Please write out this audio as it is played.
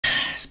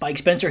Spike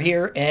Spencer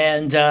here,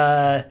 and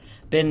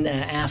been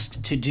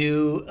asked to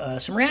do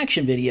some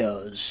reaction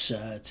videos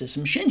to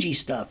some Shinji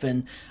stuff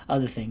and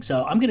other things.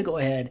 So I'm going to go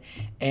ahead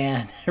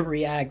and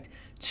react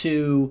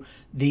to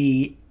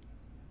the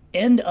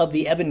end of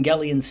the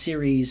Evangelion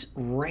series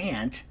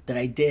Rant that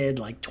I did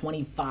like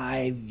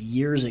 25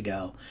 years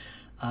ago.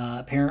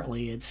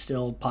 Apparently it's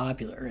still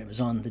popular. It was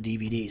on the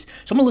DVDs.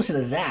 So I'm going to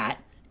listen to that,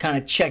 kind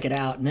of check it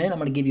out, and then I'm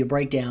going to give you a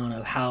breakdown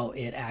of how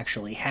it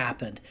actually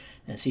happened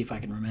and see if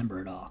I can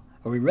remember it all.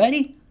 Are we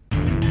ready?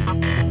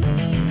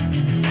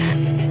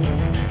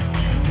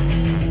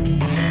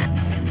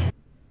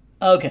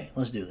 Okay,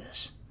 let's do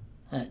this.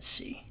 Let's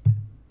see.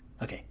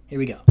 Okay, here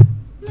we go.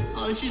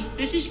 Oh,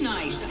 this is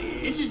nice.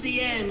 This is the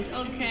end.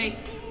 Okay.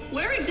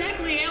 Where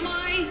exactly am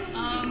I?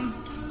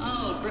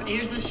 Oh,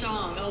 here's the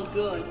song. Oh,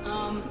 good.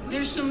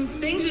 There's some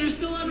things that are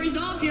still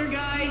unresolved here,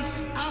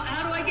 guys.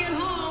 How do I get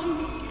home?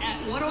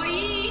 What do I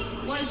eat?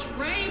 Was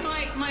Ray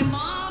my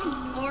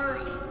mom?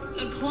 Or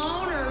a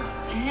clone? Or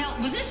hell,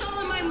 was this all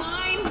in my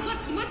mind?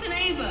 What's an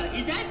Ava?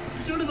 Is that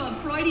sort of a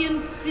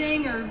Freudian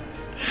thing? Or,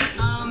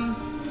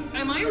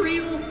 am I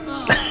real?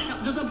 Oh,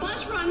 does the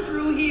bus run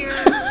through here?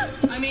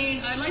 I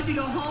mean, I'd like to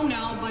go home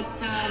now, but,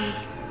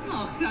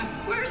 oh, God,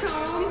 where's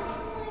home?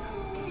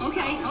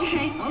 Okay.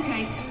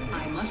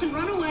 I mustn't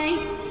run away.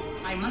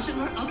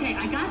 Okay,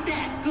 I got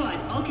that.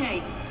 Good,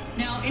 okay.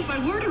 Now, if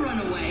I were to run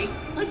away,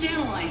 let's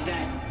analyze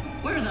that.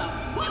 Where the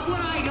fuck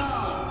would I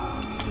go?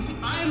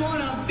 I'm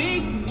on a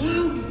big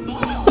blue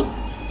ball.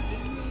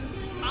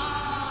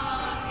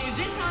 Is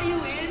this how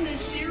you end the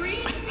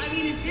series? I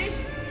mean, is this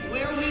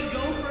where we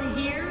go from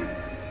here?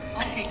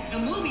 Okay, the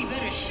movie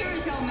better sure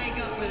as hell make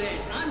up for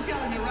this. I'm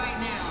telling you right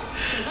now,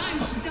 because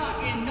I'm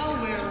stuck in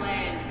nowhere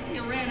land.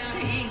 You ran out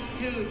of ink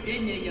too,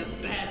 didn't you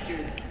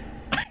bastards?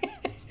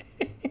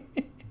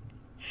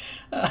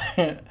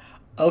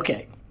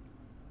 Okay.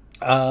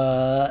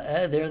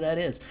 There that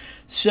is.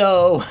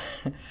 So,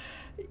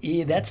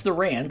 yeah, that's the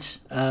rant,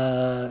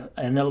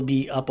 and that'll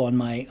be up on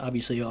my,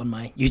 obviously on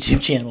my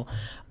YouTube channel.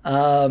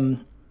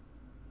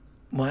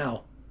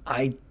 Wow.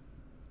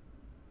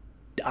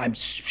 I'm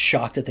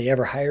shocked that they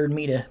ever hired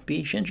me to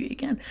be Shinji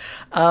again.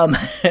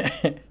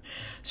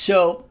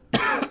 So,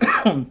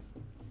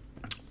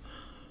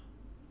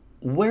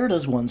 where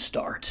does one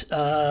start?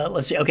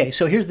 Let's see. Okay,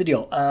 so here's the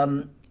deal.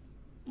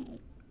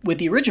 With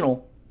the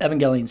original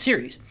Evangelion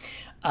series,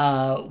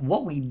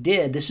 what we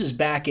did, this is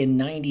back in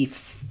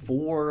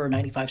 94 or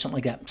 95, something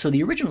like that. So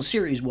the original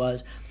series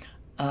was,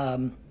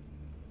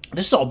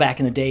 this is all back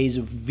in the days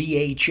of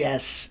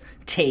VHS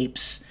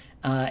tapes,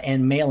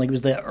 and mailing. It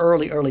was the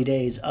early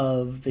days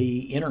of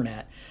the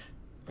internet.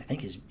 I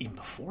think is even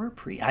before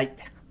I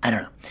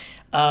don't know.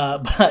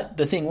 But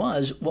the thing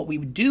was, what we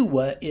would do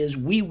is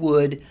we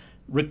would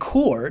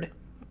record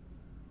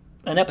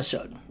an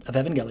episode of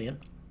Evangelion.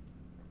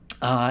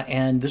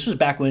 And this was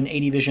back when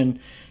ADVision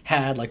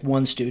had like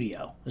one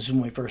studio. This is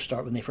when they first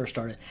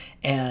started,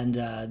 and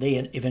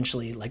they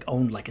eventually like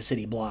owned like a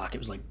city block. It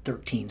was like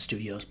 13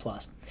 studios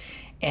plus,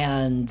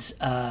 and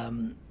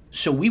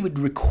so we would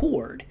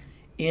record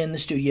in the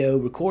studio,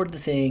 record the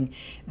thing,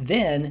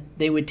 then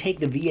they would take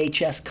the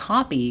VHS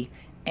copy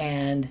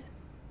and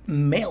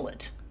mail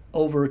it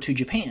over to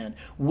Japan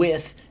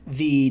with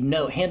the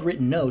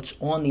handwritten notes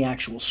on the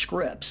actual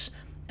scripts,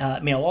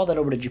 mail all that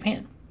over to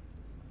Japan.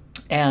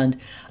 And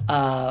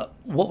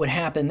what would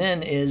happen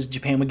then is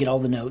Japan would get all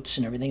the notes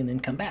and everything and then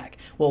come back.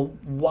 Well,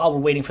 while we're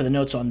waiting for the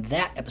notes on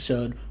that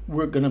episode,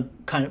 we're going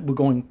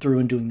through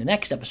and doing the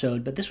next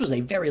episode, but this was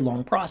a very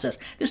long process.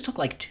 This took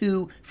like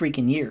 2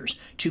 freaking years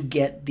to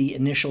get the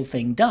initial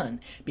thing done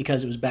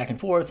because it was back and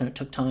forth and it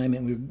took time,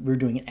 and we were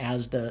doing it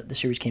as the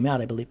series came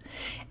out, I believe.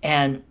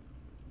 And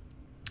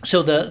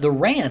so the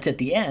rant at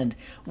the end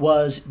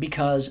was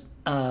because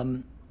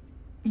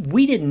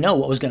we didn't know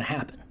what was going to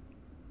happen.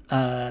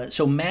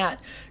 So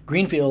Matt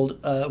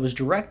Greenfield was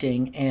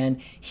directing,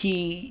 and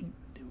he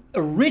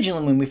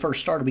originally, when we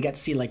first started, we got to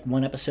see like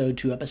 1 episode,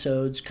 2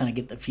 episodes, kind of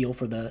get the feel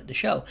for the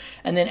show.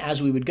 And then as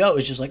we would go, it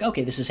was just like,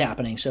 okay, this is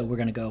happening, so we're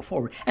going to go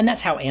forward. And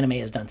that's how anime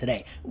is done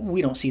today.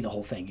 We don't see the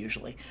whole thing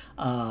usually.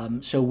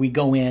 So we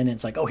go in, and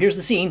it's like, oh, here's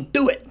the scene,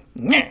 do it.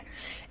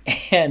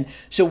 And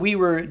so we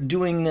were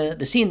doing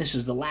the scene. This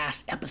was the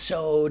last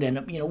episode,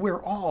 and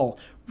we're all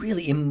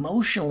really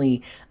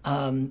emotionally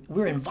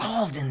we're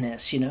involved in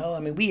this. I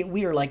mean,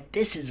 we are like,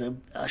 this is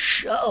a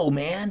show,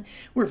 man.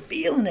 We're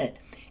feeling it.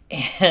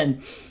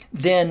 And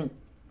then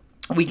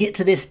we get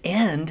to this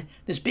end,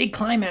 this big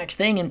climax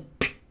thing, and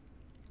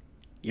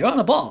you're on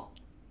a ball.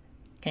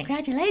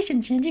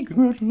 Congratulations, Shinji.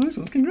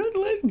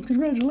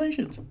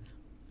 Congratulations.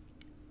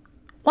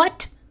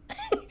 What?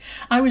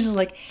 I was just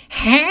like,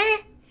 huh?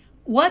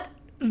 What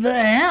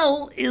the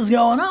hell is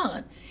going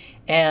on?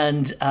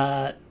 And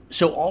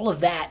so all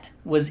of that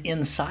was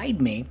inside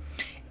me.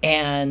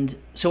 And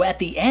so at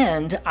the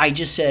end, I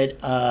just said,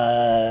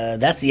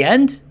 that's the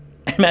end?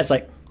 And Matt's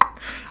like,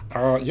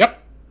 yep.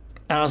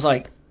 And I was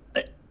like,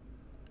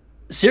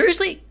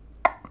 seriously?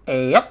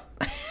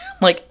 Yep. I'm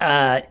like,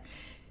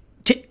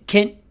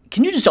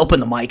 can you just open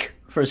the mic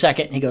for a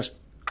second? And he goes,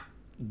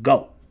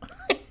 go.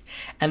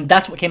 And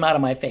that's what came out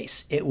of my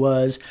face. It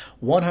was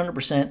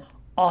 100%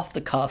 off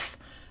the cuff,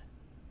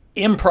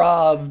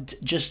 improv,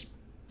 just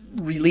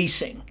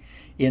releasing,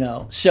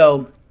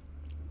 So,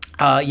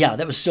 yeah,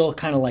 that was still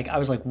kind of like, I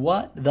was like,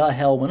 what the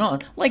hell went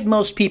on? Like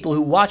most people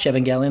who watch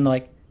Evangelion, they're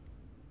like,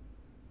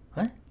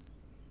 what?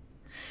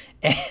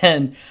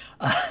 And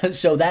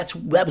so that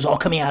was all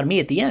coming out of me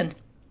at the end.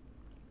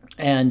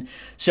 And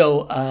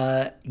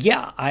so,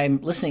 yeah,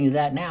 I'm listening to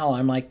that now.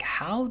 I'm like,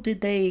 how did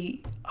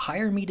they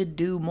hire me to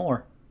do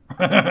more?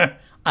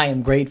 I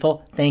am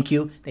grateful. Thank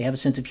you. They have a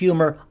sense of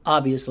humor,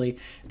 obviously,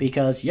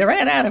 because you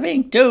ran out of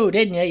ink too,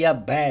 didn't you, you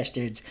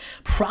bastards?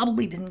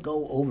 Probably didn't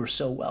go over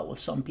so well with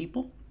some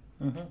people.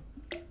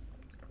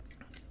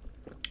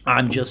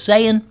 I'm just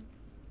saying.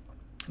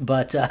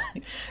 But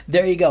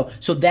there you go.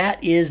 So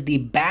that is the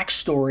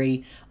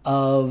backstory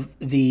of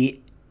the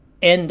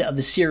end of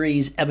the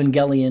series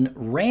Evangelion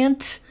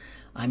Rant.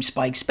 I'm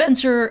Spike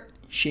Spencer,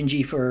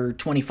 Shinji for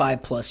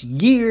 25 plus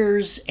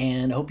years,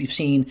 and I hope you've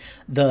seen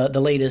the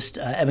latest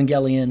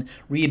Evangelion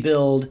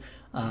rebuild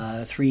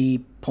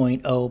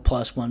 3.0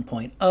 plus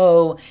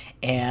 1.0,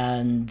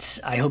 and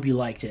I hope you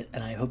liked it,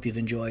 and I hope you've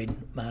enjoyed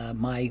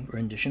my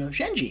rendition of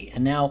Shinji.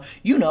 And now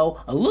you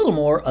know a little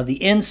more of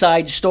the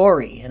inside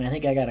story, and I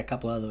think I got a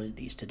couple other of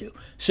these to do.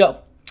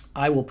 So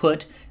I will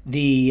put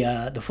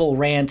the full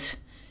rant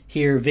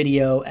here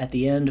video at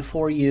the end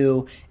for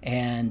you,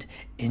 and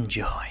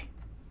enjoy.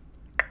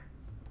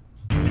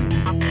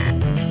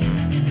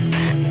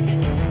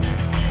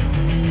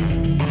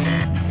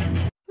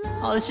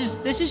 Oh, this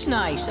is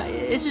nice.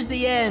 This is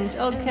the end.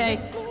 Okay.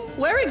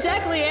 Where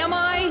exactly am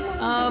I?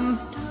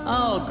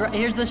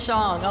 Here's the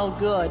song. Oh,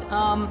 good.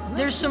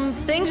 There's some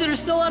things that are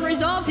still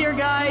unresolved here,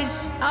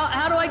 guys.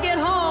 How do I get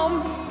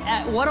home?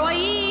 What do I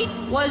eat?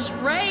 Was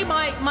Ray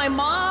my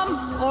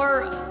mom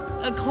or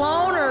a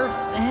clone, or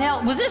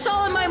hell, was this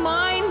all in my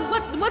mind?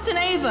 What's an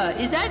Ava?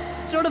 Is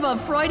that sort of a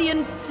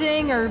Freudian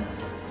thing, or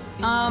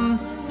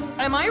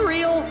am I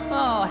real?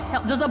 Oh,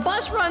 hell, does the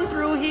bus run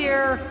through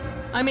here?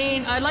 I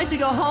mean, I'd like to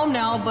go home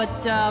now,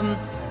 but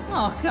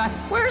oh God,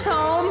 where's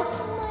home?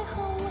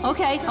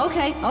 Okay.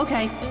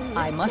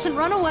 I mustn't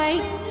run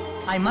away.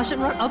 I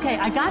mustn't run. Okay,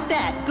 I got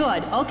that.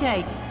 Good.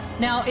 Okay.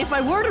 Now, if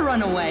I were to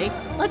run away,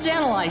 let's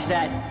analyze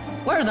that.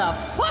 Where the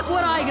fuck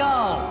would I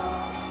go?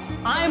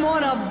 I'm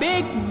on a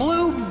big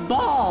blue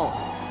ball.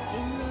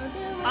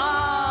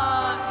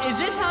 Is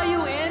this how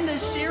you end the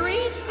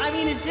series? I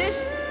mean, is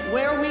this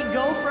where we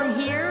go from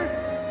here?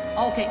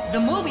 Okay, the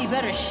movie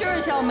better sure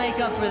as hell make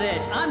up for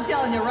this. I'm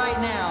telling you right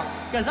now,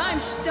 because I'm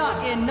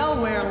stuck in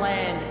nowhere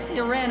land.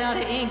 You ran out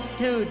of ink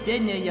too,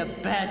 didn't you, you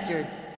bastards?